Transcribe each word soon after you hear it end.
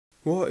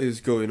What is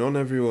going on,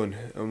 everyone?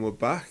 And we're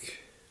back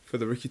for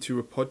the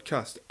Ricky2ra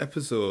Podcast,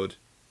 episode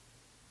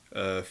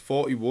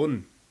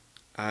 41.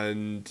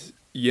 And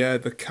yeah,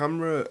 the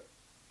camera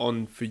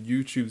on for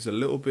YouTube's a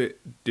little bit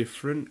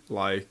different.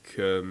 I've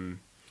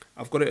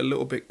got it a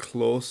little bit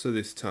closer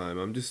this time.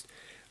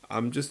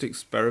 I'm just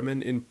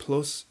experimenting.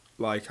 Plus,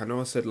 I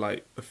know I said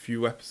a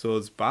few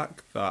episodes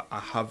back that I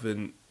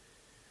haven't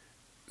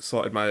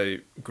sorted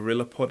my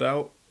Gorilla Pod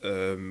out.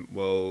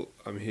 Well,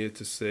 I'm here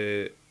to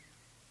say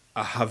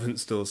I haven't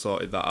still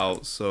sorted that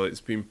out, so it's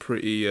been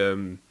pretty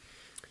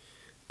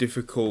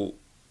difficult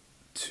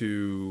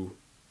to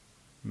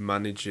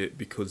manage it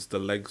because the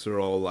legs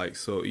are all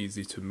so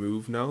easy to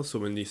move now. So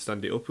when you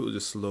stand it up, it will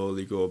just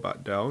slowly go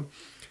back down.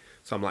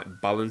 So I'm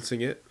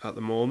balancing it at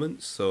the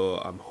moment. So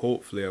I'm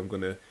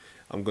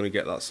gonna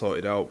get that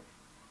sorted out.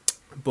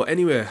 But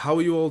anyway, how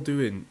are you all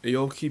doing? Are you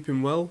all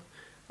keeping well?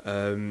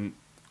 We're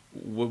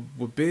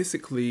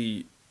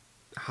basically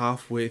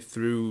halfway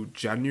through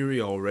January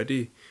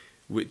already,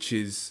 which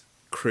is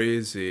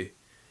crazy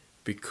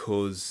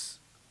because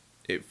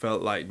it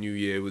felt like New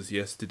Year was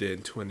yesterday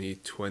and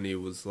 2020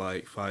 was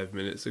 5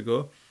 minutes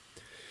ago.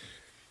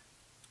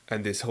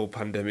 And this whole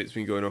pandemic's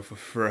been going on for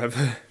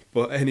forever.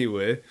 But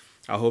anyway,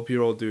 I hope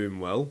you're all doing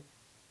well.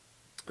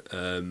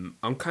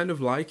 I'm kind of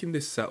liking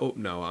this setup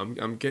now.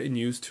 I'm getting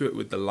used to it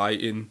with the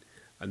lighting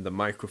and the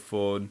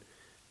microphone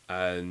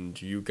and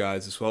you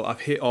guys as well.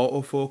 I've hit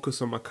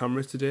autofocus on my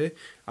camera today.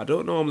 I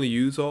don't normally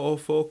use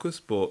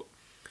autofocus, but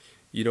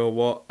you know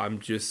what? I'm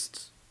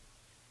just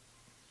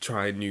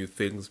trying new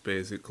things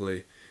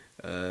basically.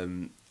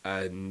 And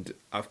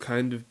I've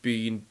kind of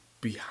been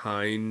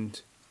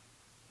behind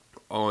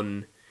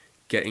on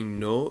getting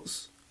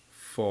notes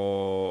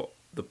for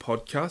the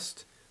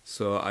podcast.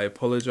 So I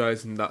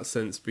apologize in that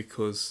sense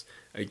because,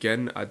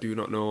 again, I do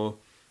not know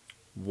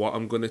what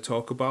I'm going to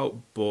talk about,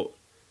 but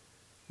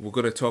we're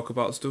going to talk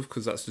about stuff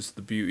because that's just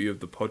the beauty of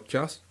the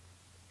podcast.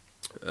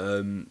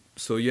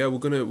 So yeah, we're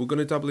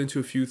gonna dabble into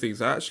a few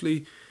things.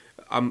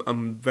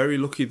 I'm very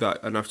lucky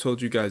that, and I've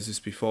told you guys this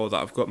before,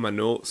 that I've got my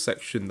notes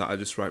section that I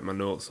just write my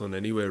notes on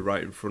anyway,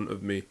 right in front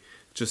of me,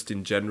 just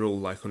in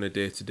general, on a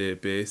day-to-day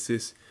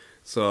basis.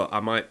 So I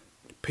might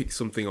pick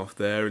something off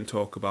there and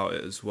talk about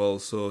it as well.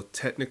 So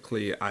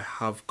technically I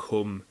have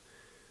come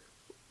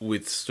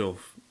with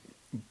stuff,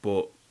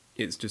 but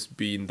it's just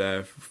been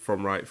there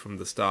from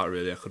the start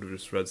really. I could have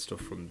just read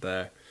stuff from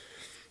there.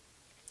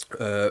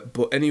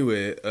 But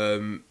anyway,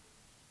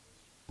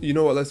 you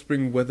know what, let's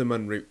bring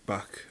Weatherman Rick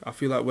back. I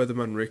feel like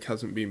Weatherman Rick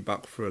hasn't been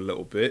back for a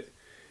little bit.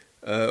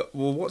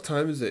 Well, what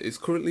time is it? It's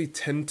currently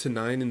 10 to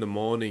 9 in the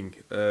morning.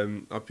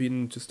 I've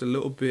been just a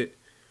little bit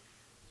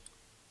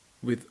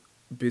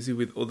busy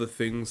with other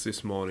things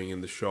this morning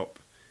in the shop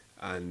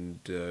and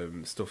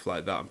stuff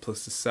like that. And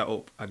plus the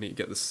setup, I need to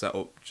get the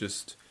setup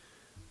just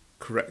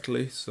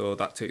correctly. So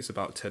that takes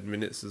about 10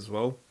 minutes as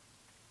well.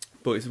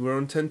 But we're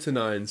on 10 to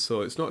 9,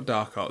 so it's not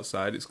dark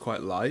outside. It's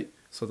quite light.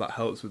 So that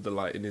helps with the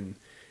lighting in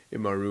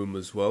my room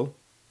as well.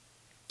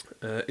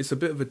 It's a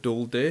bit of a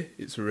dull day.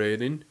 It's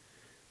raining.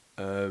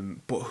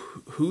 But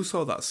who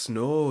saw that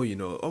snow,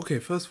 Okay,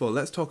 first of all,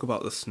 let's talk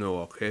about the snow,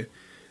 okay?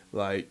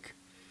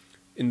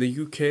 In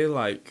the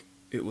UK,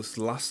 it was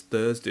last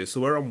Thursday.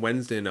 So we're on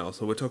Wednesday now.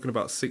 So we're talking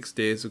about 6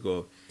 days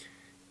ago.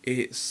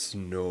 It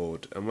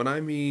snowed. And when I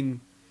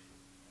mean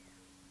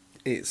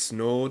it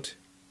snowed,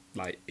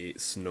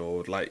 it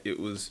snowed. It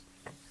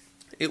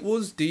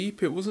was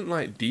deep. It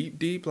wasn't deep,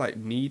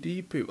 knee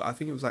deep. I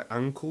think it was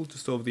ankle,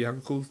 just over the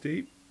ankles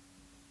deep.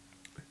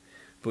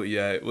 But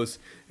yeah, it was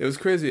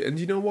crazy. And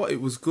you know what?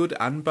 It was good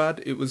and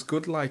bad. It was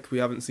good, we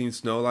haven't seen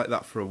snow like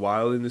that for a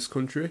while in this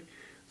country.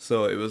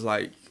 So it was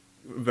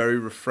very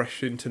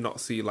refreshing to not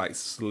see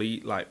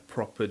sleet,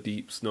 proper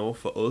deep snow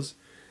for us.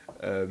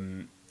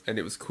 And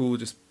it was cool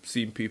just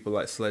seeing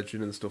people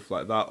sledging and stuff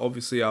like that.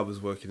 Obviously, I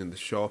was working in the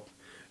shop.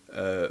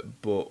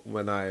 But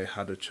when I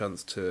had a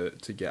chance to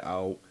get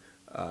out,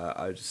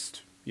 I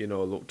just,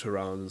 looked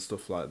around and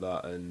stuff like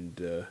that,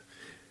 and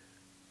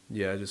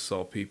I just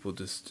saw people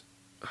just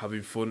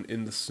having fun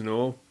in the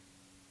snow,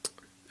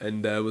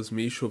 and there was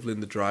me shoveling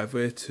the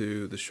driveway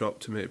to the shop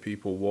to make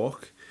people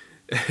walk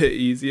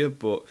easier.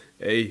 But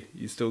hey,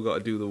 you still got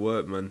to do the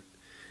work, man.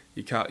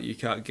 You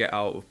can't get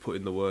out of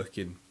putting the work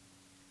in.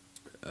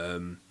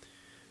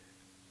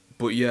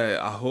 But yeah,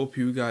 I hope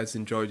you guys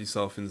enjoyed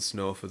yourself in the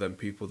snow for them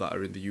people that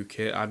are in the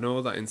UK. I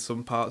know that in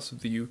some parts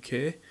of the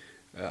UK,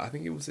 I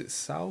think it was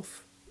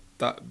south,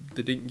 that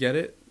they didn't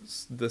get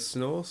the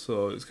snow.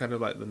 So it's kind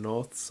of the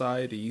north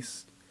side,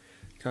 east,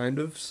 kind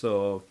of.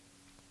 So,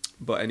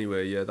 but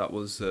anyway, yeah, that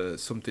was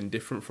something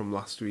different from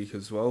last week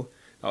as well.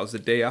 That was the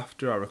day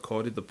after I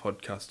recorded the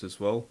podcast as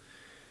well.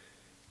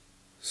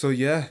 So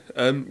yeah,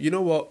 you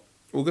know what?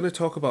 We're going to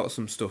talk about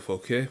some stuff,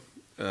 okay?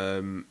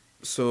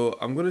 So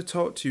I'm going to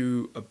talk to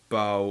you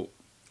about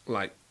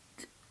a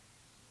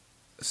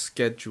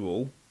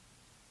schedule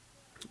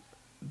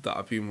that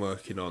I've been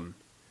working on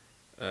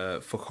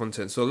for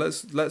content. So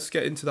let's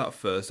get into that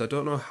first. I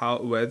don't know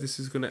where this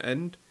is going to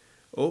end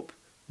up,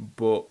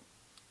 but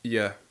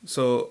yeah.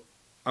 So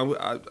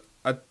I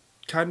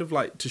kind of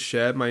like to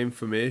share my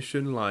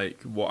information,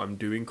 like what I'm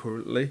doing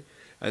currently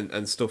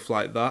and stuff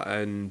like that.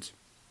 And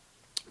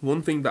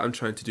one thing that I'm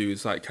trying to do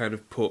is like kind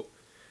of put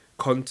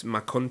my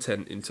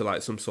content into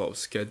like some sort of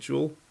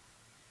schedule.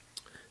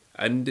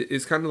 And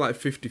it's kind of like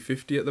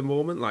 50-50 at the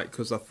moment, like,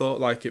 because I thought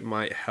like it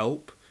might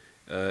help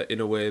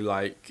in a way,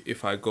 like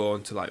if I go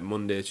on to like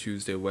Monday,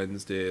 Tuesday,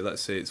 Wednesday,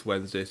 let's say it's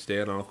Wednesday today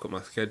and I look at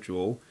my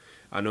schedule,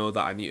 I know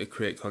that I need to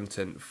create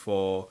content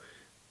for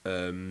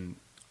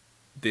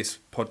this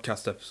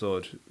podcast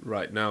episode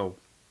right now.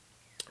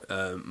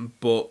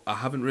 But I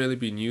haven't really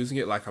been using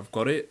it. Like, I've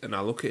got it and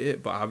I look at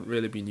it, but I haven't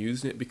really been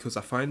using it because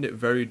I find it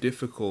very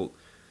difficult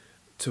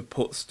to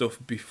put stuff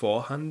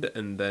beforehand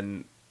and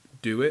then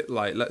do it.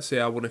 Like, let's say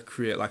I want to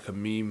create like a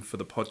meme for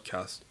the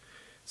podcast.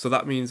 So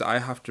that means I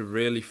have to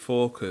really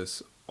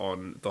focus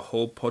on the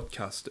whole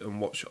podcast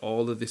and watch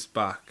all of this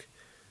back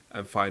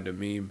and find a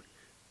meme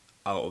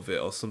out of it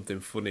or something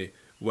funny.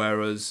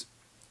 Whereas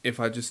if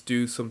I just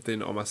do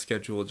something on my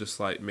schedule, just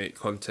like make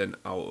content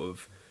out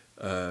of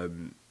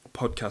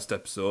podcast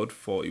episode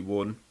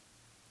 41,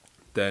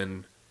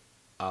 then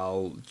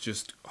I'll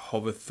just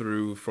hover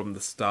through from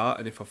the start,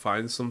 and if I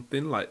find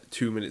something like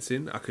 2 minutes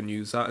in, I can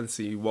use that and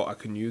see what I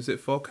can use it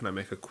for. Can I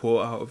make a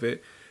quote out of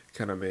it?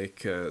 Can I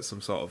make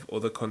some sort of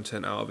other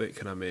content out of it?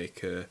 Can I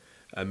make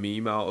a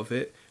meme out of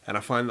it? And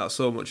I find that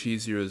so much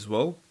easier as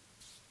well.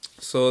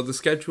 So the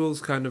schedule's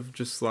kind of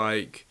just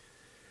like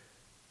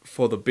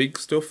for the big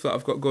stuff that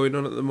I've got going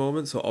on at the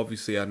moment. So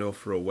obviously I know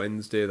for a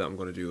Wednesday that I'm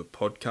going to do a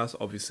podcast.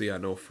 Obviously I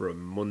know for a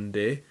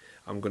Monday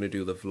I'm going to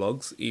do the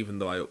vlogs, even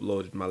though I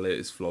uploaded my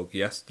latest vlog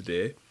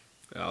yesterday.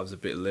 I was a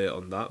bit late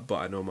on that, but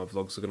I know my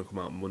vlogs are going to come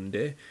out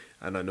Monday,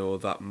 and I know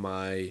that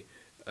my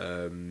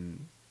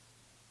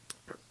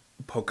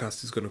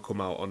podcast is going to come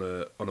out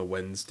on a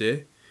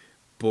Wednesday.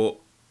 But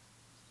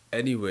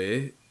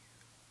anyway,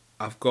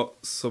 I've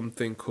got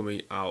something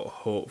coming out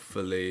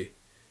hopefully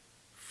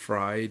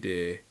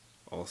Friday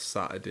or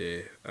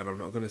Saturday, and I'm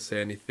not going to say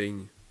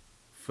anything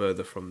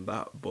further from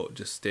that, but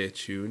just stay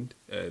tuned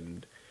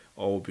and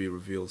all will be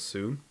revealed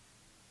soon.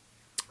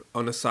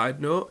 On a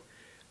side note,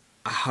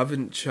 I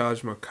haven't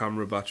charged my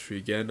camera battery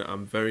again.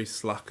 I'm very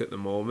slack at the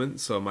moment,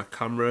 so my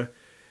camera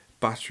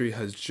battery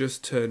has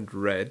just turned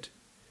red,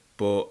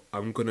 but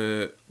I'm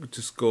gonna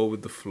just go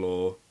with the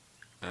flow,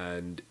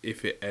 and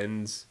if it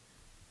ends,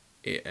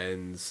 it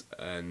ends,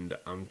 and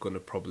I'm gonna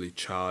probably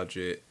charge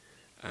it,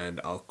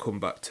 and I'll come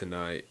back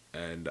tonight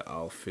and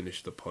I'll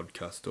finish the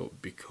podcast up,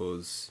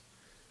 because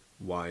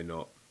why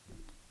not?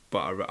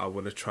 But I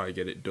want to try and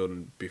get it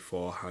done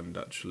beforehand,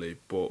 actually.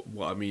 But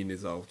what I mean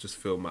is I'll just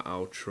film my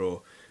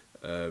outro.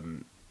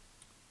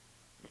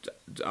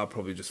 I'll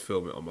probably just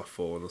film it on my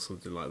phone or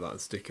something like that and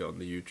stick it on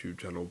the YouTube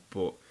channel.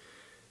 But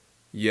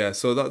yeah,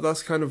 so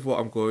that's kind of what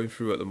I'm going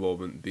through at the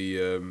moment.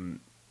 The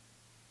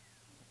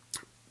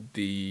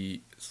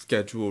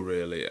schedule,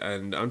 really.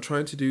 And I'm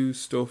trying to do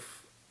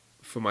stuff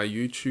for my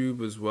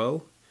YouTube as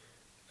well.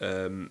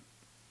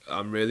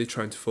 I'm really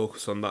trying to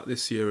focus on that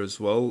this year as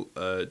well.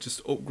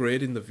 Just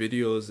upgrading the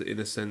videos in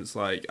a sense.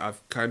 Like,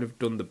 I've kind of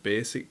done the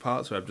basic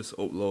parts where I've just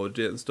uploaded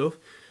it and stuff.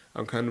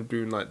 I'm kind of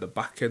doing like the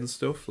back end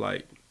stuff,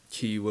 like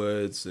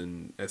keywords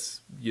and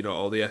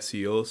all the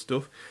SEO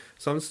stuff.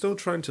 So I'm still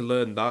trying to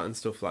learn that and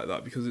stuff like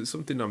that, because it's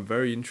something I'm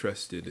very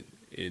interested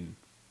in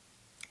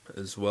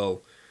as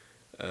well.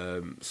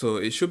 So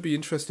it should be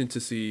interesting to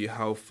see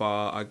how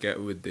far I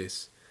get with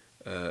this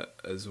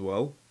as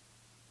well.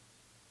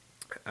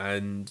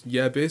 And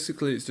yeah,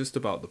 basically it's just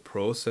about the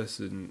process,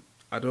 and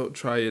I don't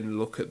try and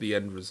look at the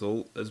end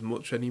result as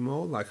much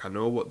anymore. Like, I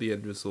know what the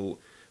end result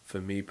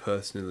for me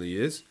personally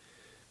is,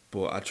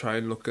 but I try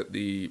and look at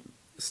the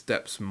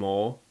steps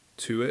more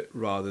to it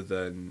rather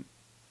than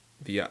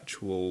the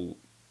actual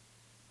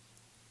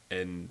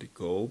end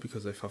goal,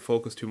 because if I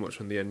focus too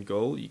much on the end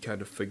goal, you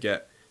kind of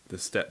forget the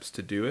steps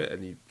to do it,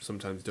 and you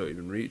sometimes don't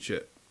even reach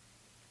it.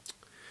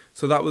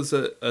 So that was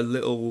a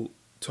little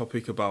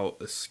topic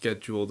about a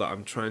schedule that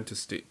I'm trying to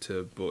stick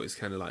to, but it's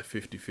kind of like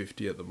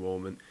 50-50 at the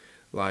moment.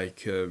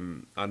 Like,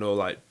 I know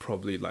like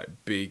probably like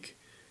big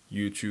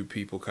YouTube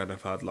people kind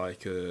of had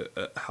like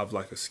have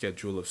like a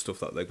schedule of stuff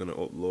that they're going to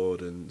upload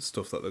and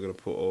stuff that they're going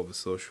to put over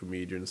social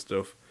media and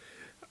stuff.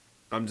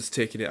 I'm just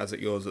taking it as it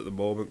goes at the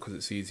moment because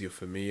it's easier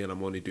for me, and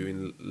I'm only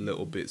doing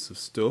little bits of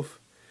stuff.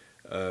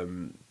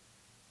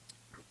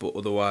 But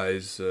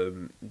otherwise,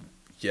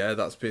 yeah,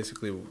 that's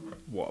basically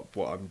what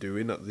I'm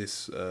doing at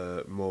this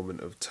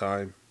moment of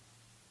time.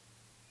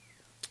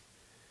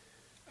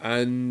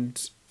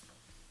 And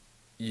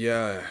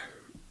yeah,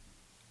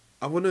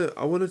 I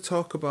wanna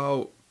talk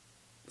about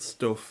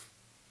stuff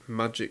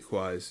magic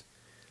wise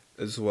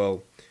as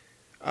well.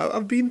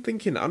 I've been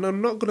thinking, and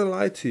I'm not gonna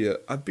lie to you,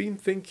 I've been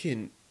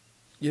thinking,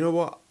 you know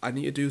what, I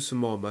need to do some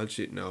more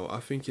magic now. I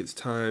think it's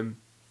time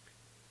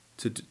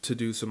to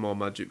do some more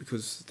magic,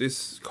 because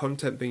this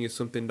content thing is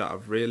something that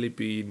I've really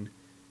been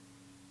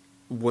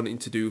wanting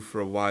to do for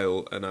a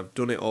while, and I've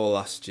done it all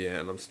last year,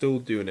 and I'm still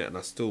doing it, and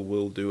I still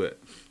will do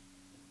it.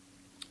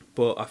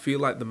 But I feel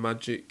like the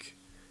magic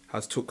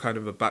has took kind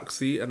of a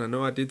backseat, and I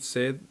know I did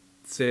say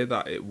say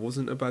that it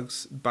wasn't a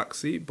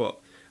backseat, but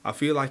I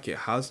feel like it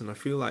has, and I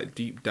feel like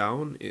deep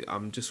down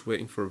I'm just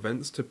waiting for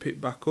events to pick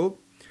back up.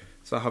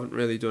 So I haven't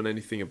really done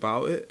anything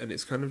about it, and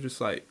it's kind of just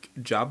like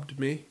jabbed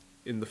me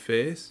in the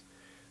face.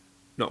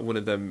 Not one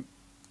of them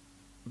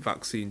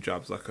vaccine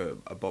jabs, like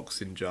a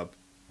boxing jab.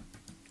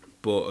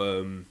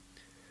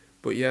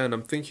 But yeah, and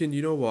I'm thinking,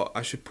 you know what,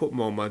 I should put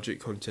more Magic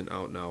content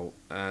out now,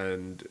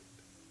 and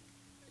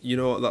you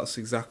know what, that's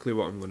exactly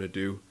what I'm going to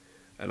do.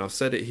 And I've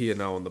said it here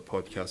now on the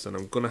podcast, and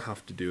I'm going to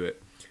have to do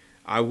it.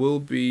 I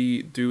will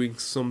be doing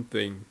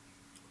something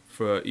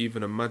for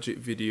even a Magic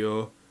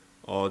video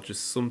or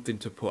just something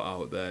to put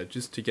out there,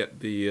 just to get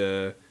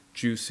the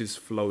juices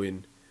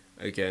flowing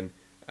again.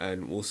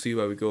 And we'll see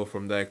where we go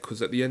from there,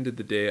 because at the end of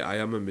the day, I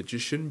am a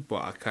magician,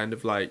 but I kind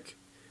of like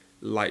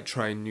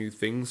trying new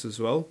things as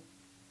well.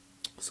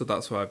 So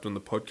that's why I've done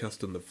the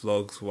podcast and the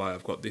vlogs, why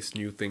I've got this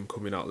new thing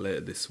coming out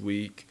later this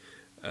week.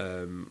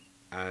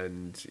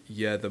 And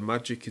yeah, the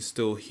magic is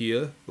still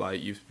here.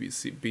 Like, you've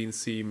been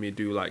seeing me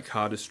do like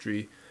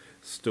cardistry,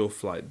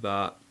 stuff like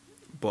that.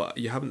 But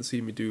you haven't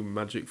seen me do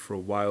magic for a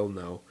while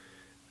now.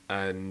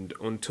 And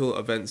until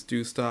events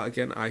do start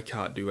again, I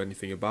can't do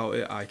anything about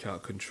it. I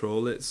can't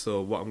control it.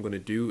 So what I'm going to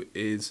do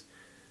is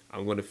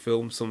I'm going to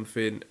film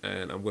something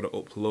and I'm going to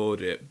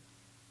upload it.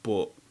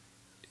 But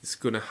it's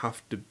going to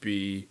have to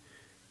be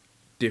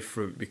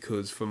different,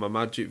 because for my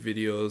magic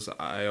videos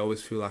I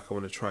always feel like I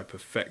want to try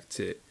perfect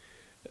it.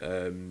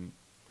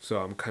 So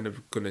I'm kind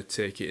of going to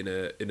take it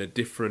in a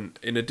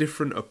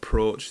different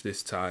approach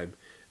this time,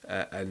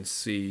 and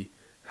see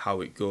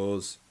how it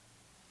goes,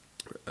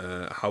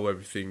 how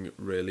everything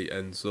really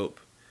ends up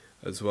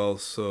as well.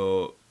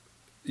 So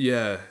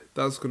yeah,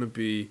 that's going to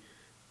be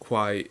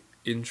quite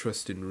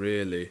interesting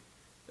really,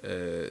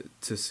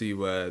 to see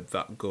where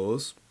that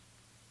goes.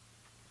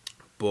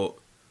 But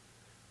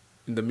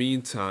in the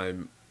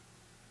meantime,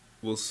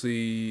 we'll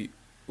see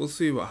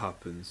what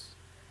happens.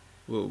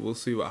 We'll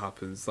see what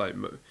happens. Like,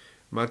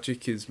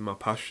 magic is my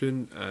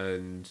passion,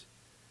 and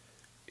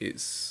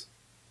it's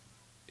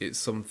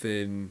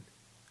something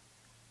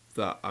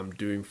that I'm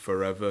doing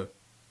forever.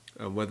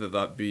 And whether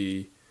that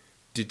be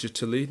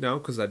digitally now,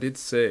 because I did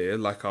say,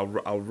 like, I'll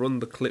run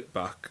the clip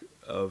back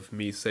of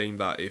me saying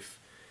that if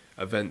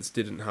events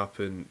didn't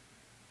happen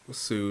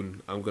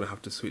soon, I'm gonna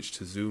have to switch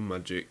to Zoom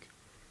magic.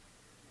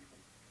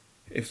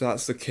 If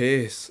that's the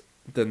case,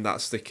 then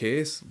that's the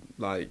case.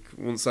 Like,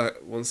 once I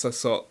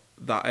sort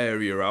that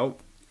area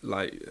out,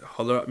 like,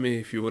 holler at me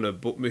if you want to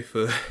book me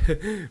for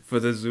for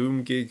the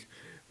Zoom gig.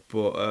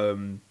 But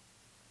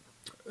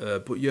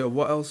yeah,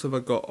 what else have I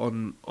got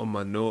on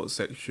my notes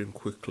section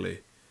quickly,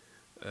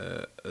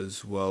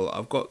 as well?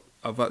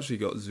 I've actually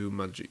got Zoom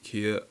magic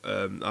here.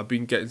 I've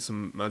been getting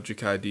some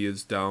magic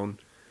ideas down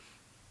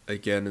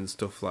again and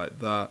stuff like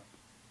that.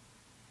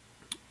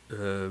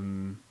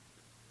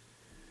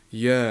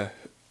 Yeah,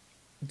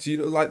 do you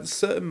know, like,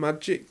 certain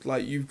magic,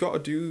 like, you've got to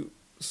do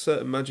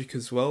certain magic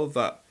as well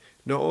that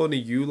not only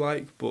you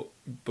like, but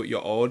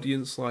your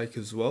audience like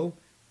as well.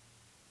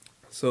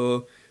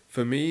 So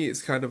for me,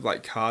 it's kind of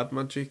like card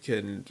magic,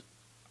 and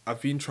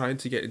I've been trying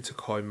to get into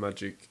coin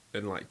magic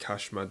and like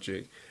cash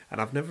magic, and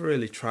I've never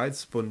really tried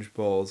sponge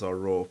balls or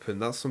rope, and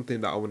that's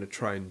something that I want to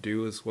try and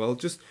do as well,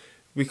 just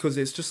because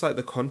it's just like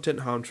the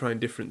content, how I'm trying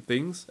different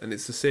things. And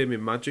it's the same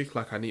in magic,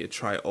 like, I need to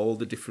try all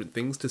the different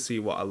things to see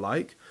what I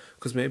like,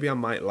 because maybe I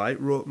might like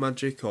rope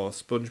magic or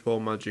sponge ball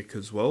magic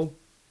as well.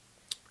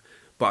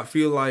 But I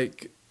feel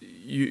like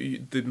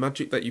you the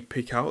magic that you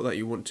pick out that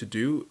you want to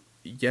do,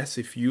 yes,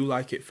 if you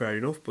like it, fair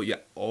enough, but your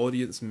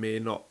audience may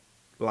not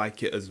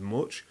like it as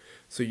much.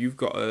 So you've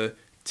got to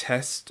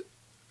test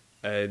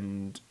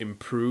and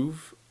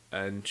improve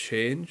and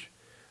change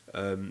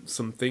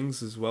some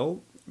things as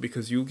well,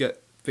 because you'll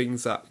get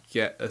things that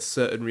get a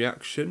certain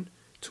reaction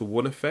to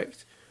one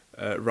effect,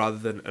 rather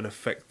than an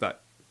effect that,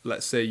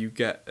 let's say you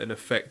get an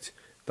effect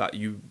that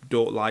you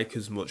don't like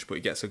as much but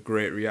it gets a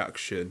great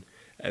reaction,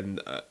 and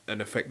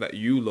an effect that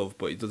you love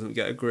but it doesn't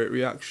get a great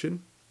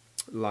reaction.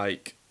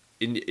 Like,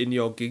 in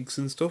your gigs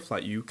and stuff,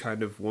 like, you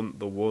kind of want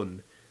the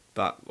one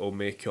that will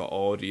make your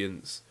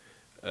audience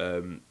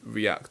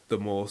react the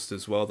most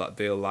as well, that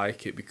they'll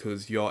like it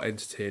because you're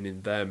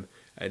entertaining them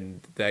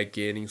and they're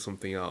gaining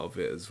something out of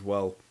it as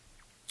well.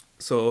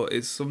 So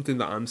it's something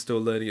that I'm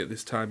still learning at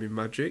this time in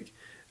magic,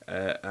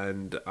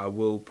 and I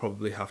will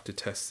probably have to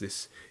test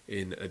this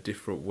in a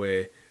different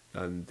way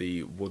than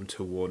the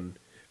one-to-one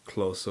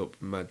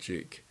close-up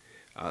magic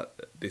at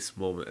this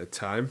moment of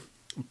time.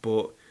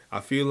 But I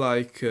feel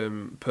like,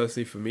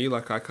 personally for me,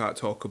 like, I can't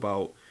talk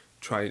about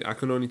I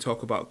can only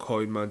talk about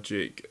coin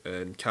magic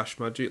and cash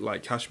magic.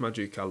 Like, cash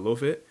magic, I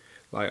love it.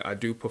 Like, I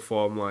do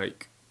perform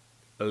like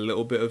a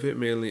little bit of it,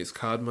 mainly it's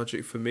card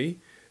magic for me,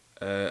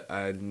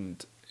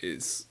 and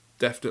it's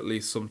definitely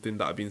something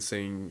that I've been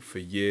saying for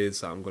years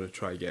that I'm going to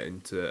try get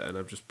into, and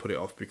I've just put it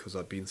off because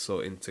I've been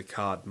so into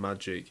card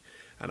magic,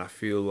 and I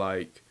feel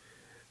like,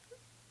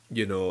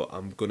 you know,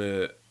 I'm going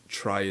to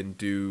try and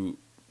do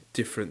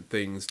different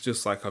things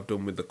just like I've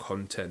done with the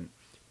content,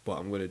 but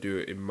I'm going to do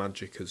it in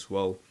magic as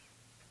well.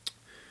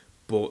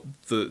 but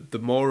the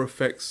more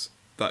effects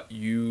that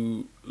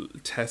you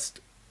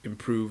test,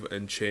 improve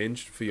and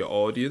change for your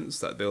audience,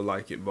 that they'll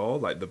like it more,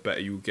 like the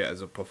better you get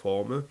as a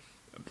performer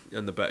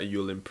and the better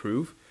you'll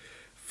improve.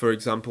 For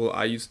example,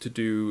 I used to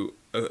do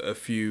a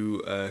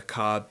few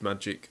card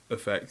magic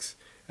effects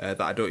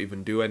that I don't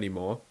even do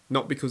anymore.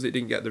 Not because it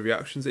didn't get the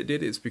reactions it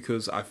did, it's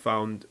because I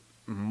found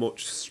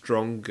much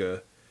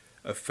stronger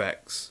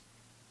effects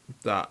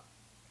that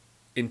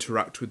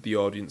interact with the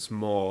audience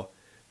more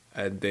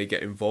and they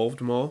get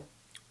involved more.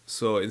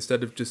 So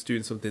instead of just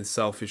doing something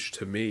selfish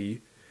to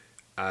me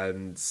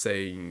and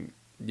saying,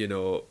 you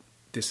know,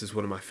 this is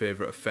one of my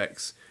favourite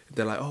effects,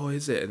 they're like, oh,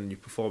 is it? And you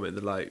perform it and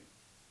they're like,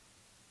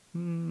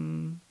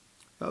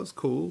 that was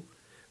cool.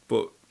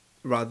 But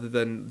rather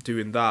than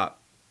doing that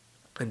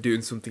and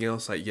doing something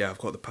else, like, yeah, I've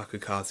got the pack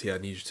of cards here, I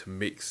need you to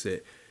mix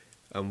it,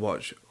 and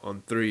watch,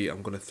 on 3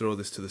 I'm going to throw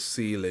this to the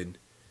ceiling,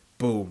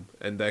 boom,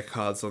 and their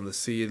cards on the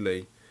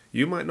ceiling.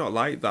 You might not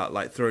like that,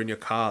 like throwing your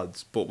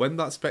cards, but when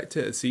that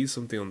spectator sees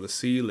something on the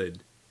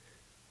ceiling,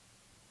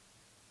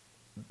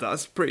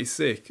 that's pretty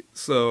sick.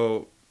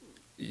 So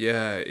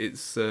yeah,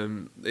 it's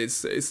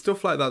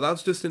stuff like that.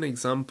 That's just an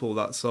example,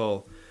 that's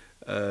all.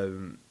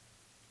 But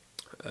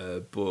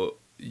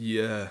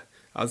yeah,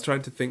 I was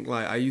trying to think,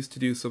 like, I used to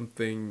do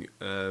something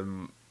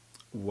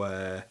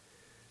where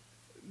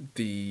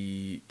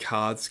the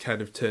cards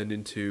kind of turned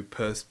into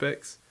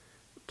perspex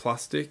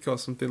plastic or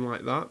something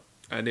like that,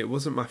 and it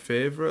wasn't my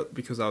favourite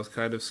because I was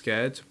kind of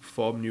scared to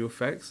perform new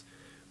effects.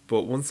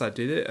 But once I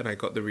did it and I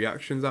got the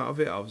reactions out of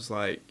it, I was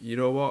like, you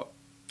know what,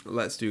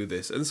 let's do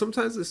this. And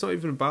sometimes it's not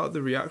even about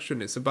the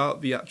reaction, it's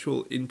about the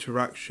actual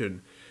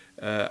interaction,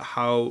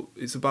 how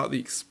it's about the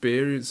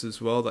experience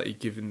as well that you're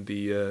giving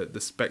the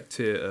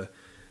spectator.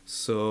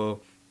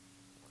 So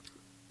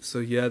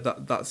yeah,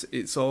 that's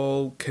it's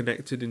all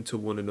connected into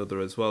one another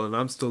as well, and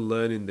I'm still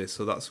learning this,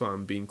 so that's why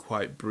I'm being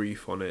quite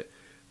brief on it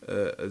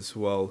as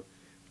well.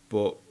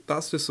 But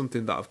that's just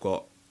something that I've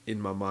got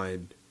in my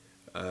mind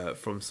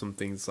from some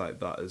things like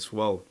that as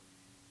well.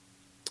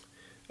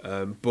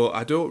 But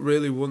I don't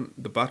really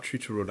want the battery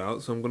to run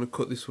out, so I'm going to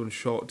cut this one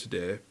short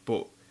today.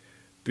 But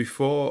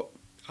before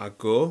I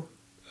go,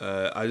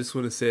 I just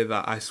want to say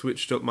that I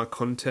switched up my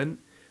content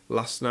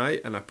last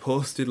night and I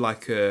posted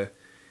like a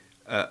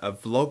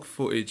vlog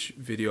footage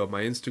video on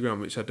my Instagram,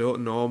 which I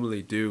don't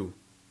normally do.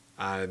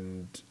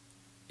 And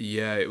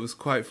yeah, it was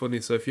quite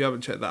funny. So if you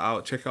haven't checked that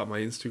out, check out my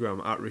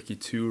Instagram at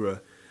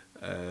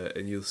Ricky2ra,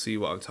 and you'll see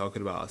what I'm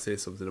talking about. I say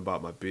something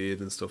about my beard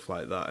and stuff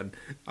like that, and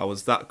I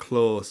was that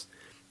close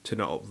to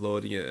not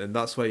uploading it. And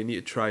that's why you need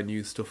to try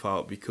new stuff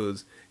out,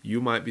 because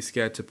you might be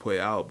scared to put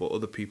it out, but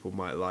other people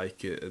might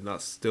like it, and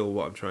that's still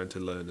what I'm trying to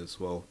learn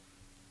as well.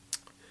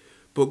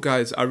 But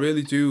guys, I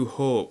really do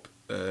hope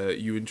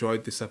you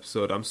enjoyed this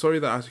episode. I'm sorry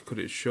that I had to cut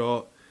it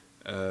short.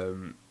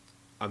 I'm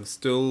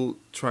still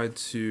trying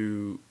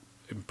to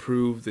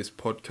improve this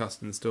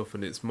podcast and stuff,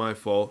 and it's my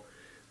fault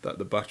that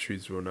the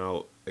batteries run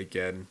out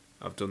again.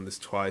 I've done this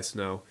twice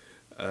now.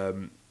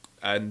 But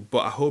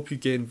I hope you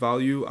gain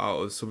value out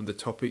of some of the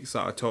topics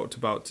that I talked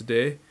about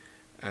today,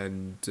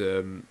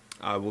 and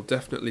I will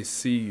definitely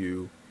see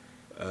you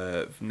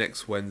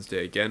next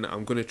Wednesday again.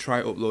 I'm going to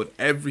try upload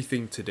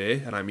everything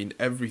today, and I mean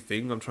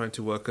everything. I'm trying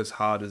to work as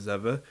hard as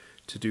ever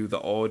to do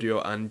the audio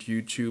and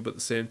YouTube at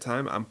the same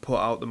time and put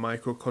out the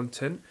micro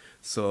content.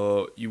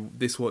 So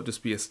this won't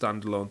just be a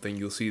standalone thing.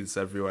 You'll see this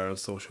everywhere on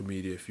social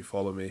media if you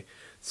follow me.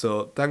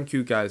 So thank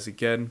you guys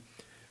again.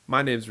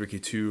 My name's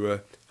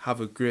Ricky2ra.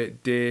 Have a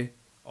great day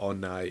or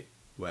night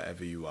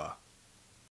wherever you are.